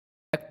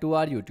to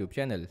our YouTube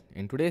channel.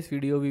 In today's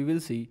video we will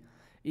see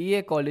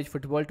EA College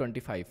Football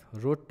 25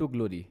 Road to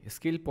Glory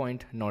skill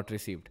point not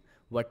received,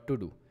 what to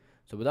do.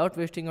 So without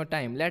wasting your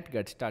time, let's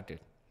get started.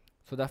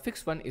 So the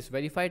fixed one is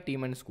verify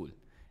team and school.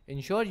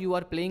 Ensure you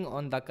are playing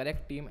on the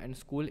correct team and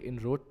school in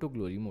Road to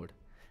Glory mode.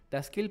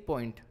 The skill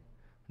point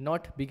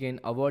not begin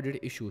awarded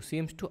issue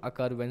seems to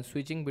occur when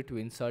switching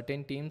between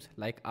certain teams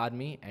like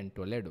Army and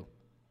Toledo.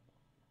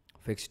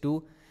 Fix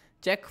 2.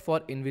 Check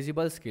for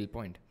invisible skill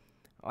point.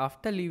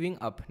 After leaving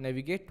up,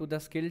 navigate to the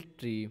skill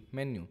tree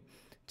menu.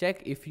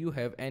 Check if you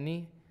have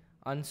any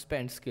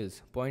unspent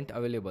skills point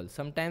available.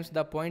 Sometimes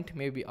the point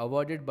may be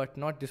awarded but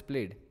not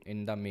displayed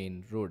in the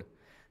main Road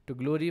to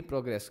Glory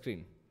progress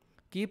screen.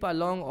 Keep a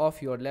log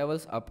of your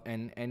levels up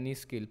and any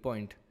skill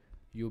point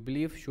you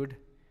believe should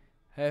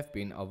have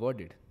been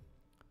awarded.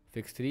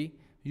 Fix 3.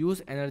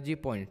 Use energy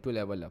point to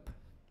level up.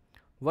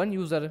 One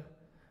user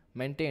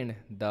maintained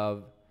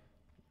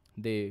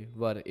they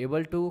were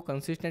able to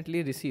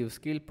consistently receive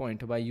skill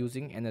point by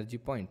using energy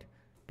point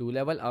to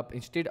level up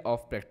instead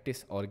of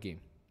practice or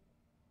game.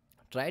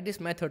 Try this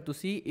method to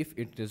see if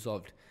it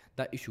resolved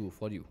the issue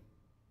for you.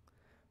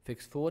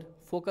 Fix 4.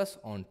 Focus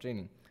on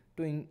training.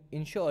 To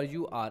ensure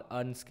you are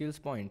earn skills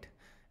point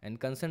and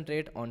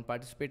concentrate on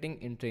participating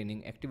in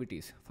training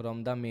activities.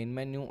 From the main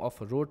menu of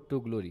Road to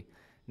Glory,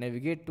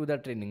 navigate to the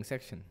training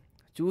section.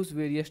 Choose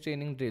various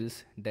training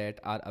drills that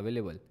are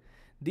available.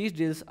 These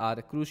drills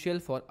are crucial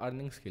for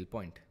earning skill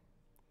point.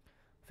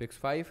 Fix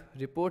 5.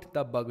 Report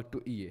the bug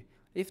to EA.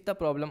 If the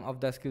problem of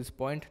the skills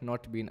point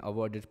not being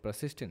awarded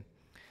persistent,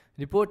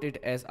 report it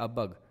as a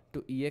bug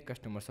to EA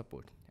customer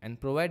support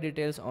and provide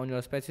details on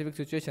your specific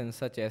situation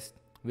such as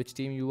which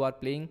team you are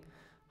playing,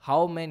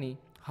 how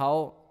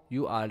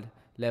you are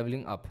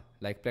leveling up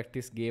like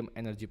practice game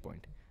energy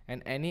point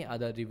and any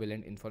other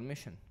relevant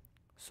information.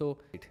 So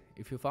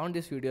if you found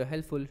this video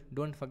helpful,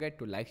 don't forget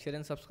to like, share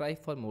and subscribe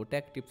for more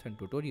tech tips and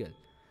tutorial.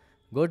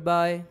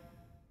 Goodbye.